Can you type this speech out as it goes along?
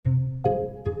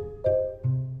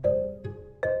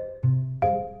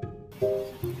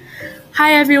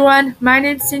Hi everyone, my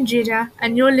name's Sanjida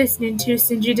and you're listening to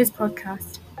Sanjida's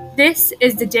podcast. This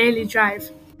is The Daily Drive.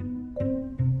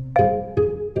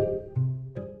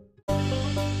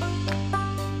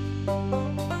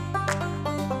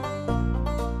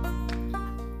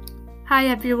 Hi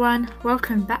everyone,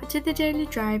 welcome back to The Daily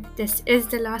Drive. This is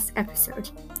the last episode.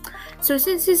 So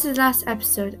since this is the last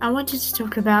episode, I wanted to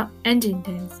talk about ending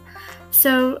things.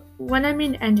 So when I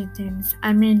mean ending things,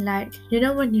 I mean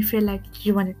when you feel like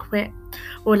you want to quit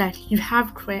or like you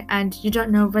have quit and you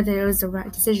don't know whether it was the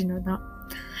right decision or not.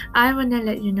 I want to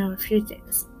let you know a few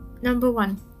things. Number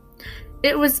 1,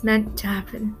 it was meant to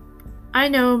happen. I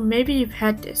know maybe you've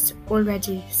heard this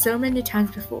already so many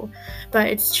times before, but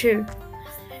it's true.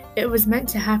 It was meant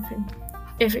to happen.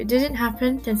 If it didn't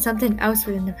happen, then something else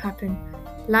wouldn't have happened.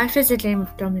 Life is a game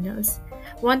of dominoes.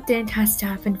 One thing has to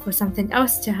happen for something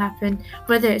else to happen,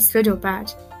 whether it's good or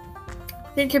bad.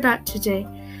 Think about today.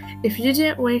 If you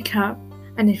didn't wake up,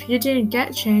 and if you didn't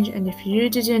get changed, and if you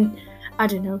didn't,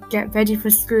 get ready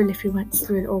for school if you went to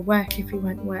school, or work if you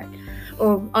went work,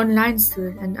 or online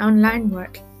school and online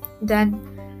work, then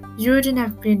you wouldn't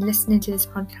have been listening to this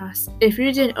podcast. If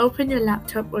you didn't open your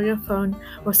laptop or your phone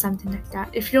or something like that,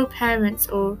 if your parents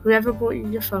or whoever bought you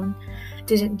your phone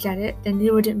didn't get it, then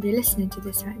you wouldn't be listening to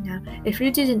this right now. If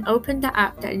you didn't open the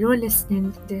app that you're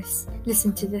listen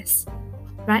to this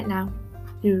right now,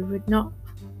 you would not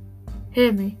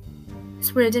hear me.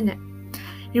 It's weird, isn't it?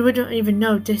 You wouldn't even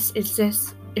know this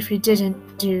exists if you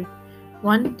didn't do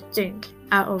one thing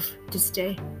out of this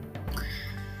day.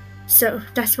 So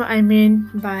that's what I mean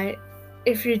by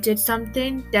if you did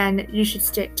something, then you should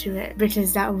stick to it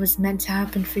because that was meant to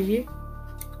happen for you.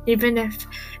 Even if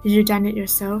you done it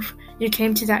yourself, you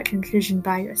came to that conclusion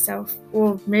by yourself,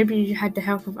 or maybe you had the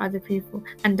help of other people,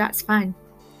 and that's fine.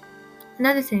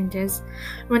 Another thing is,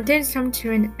 when things come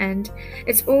to an end,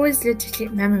 it's always good to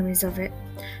keep memories of it.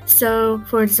 So,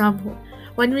 for example,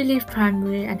 when we leave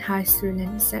primary and high school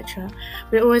and etc.,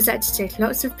 we always like to take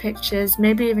lots of pictures,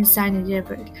 maybe even sign a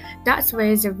yearbook. That's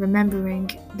ways of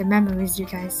remembering the memories you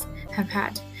guys have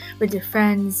had with your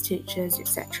friends, teachers,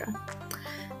 etc.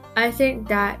 I think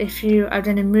that if you are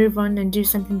going to move on and do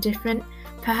something different,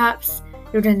 perhaps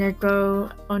you're going to go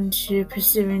on to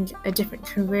pursuing a different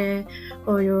career,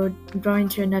 or you're going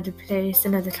to another place,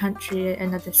 another country,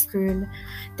 another school,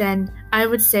 then I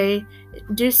would say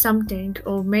do something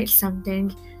or make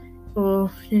something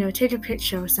or, take a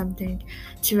picture or something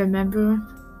to remember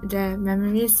the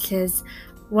memories, because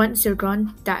once you're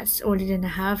gone, that's all you're going to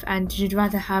have, and you'd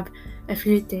rather have a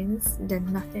few things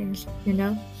than nothing,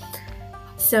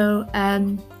 So,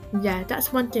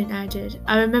 that's one thing I did.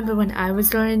 I remember when I was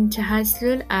going to high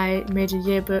school, I made a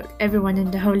yearbook. Everyone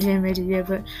in the whole year made a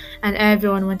yearbook, and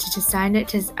everyone wanted to sign it,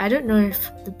 because I don't know if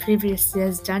the previous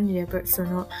years done yearbooks or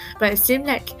not, but it seemed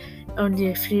like only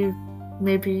a few,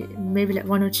 maybe like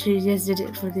 1 or 2 years did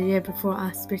it for the year before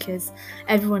us, because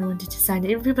everyone wanted to sign it.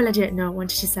 Even people I didn't know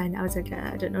wanted to sign it. I was like,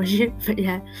 I don't know you, but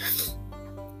yeah.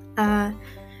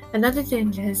 Another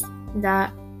thing is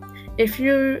that if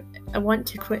you want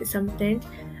to quit something,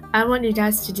 I want you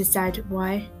guys to decide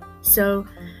why. So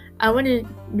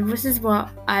this is what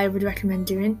I would recommend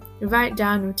doing. Write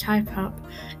down or type up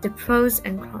the pros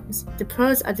and cons. The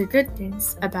pros are the good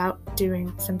things about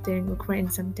doing something or quitting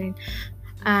something,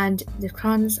 and the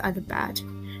cons are the bad.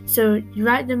 So you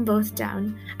write them both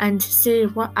down and see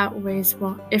what outweighs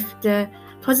what. If the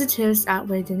positives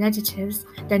outweigh the negatives,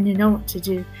 then you know what to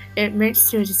do. It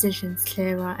makes your decisions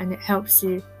clearer and it helps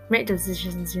you make those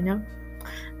decisions,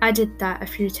 I did that a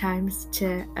few times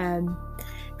to,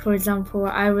 for example,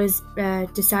 I was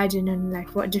deciding on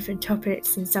what different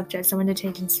topics and subjects I want to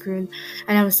take in school,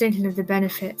 and I was thinking of the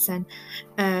benefits, and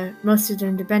most of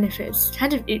them, the benefits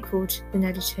kind of equaled the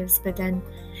negatives, but then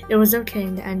it was okay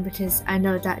in the end because I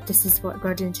know that this is what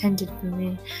God intended for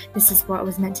me. This is what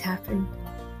was meant to happen.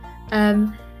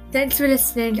 Thanks for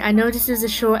listening. I know this was a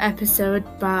short episode,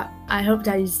 but I hope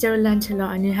that you still learned a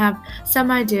lot and you have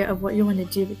some idea of what you want to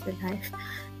do with your life.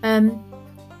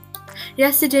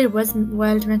 Yesterday was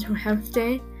World Mental Health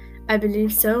Day, I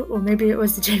believe so, or maybe it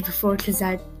was the day before,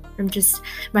 because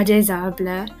my days are a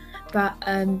blur. But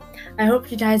I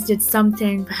hope you guys did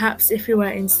something. Perhaps if you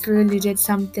were in school, you did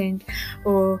something,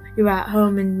 or you were at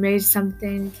home and made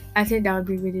something. I think that would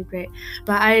be really great.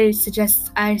 But I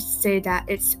say that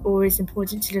it's always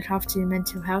important to look after your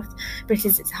mental health,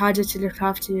 because it's harder to look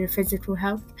after your physical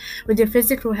health. With your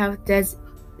physical health, there's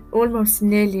almost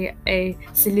nearly a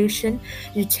solution.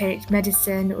 You take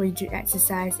medicine or you do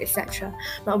exercise, etc.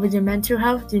 But with your mental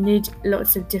health, you need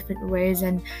lots of different ways,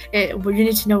 and you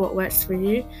need to know what works for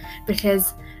you,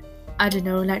 because I don't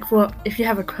know, like what if you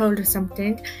have a cold or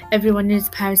something, everyone needs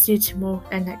paracetamol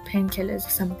and like painkillers or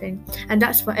something, and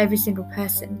that's for every single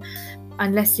person,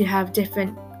 unless you have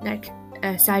different like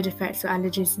side effects or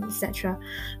allergies and etc.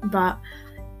 But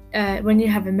when you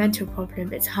have a mental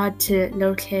problem, it's hard to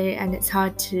locate and it's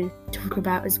hard to talk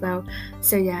about as well.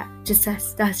 So yeah,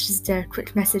 that's just a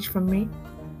quick message from me.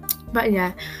 But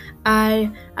yeah,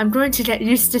 I'm going to get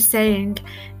used to saying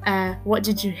what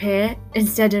did you hear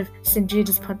instead of St.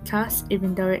 Judas podcast,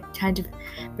 even though it kind of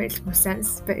makes more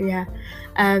sense. But yeah,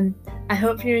 I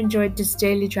hope you enjoyed this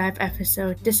Daily Drive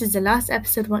episode. This is the last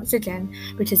episode once again,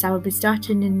 because I will be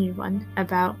starting a new one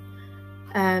about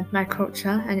my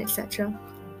culture and etc.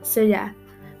 So yeah,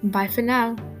 bye for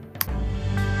now.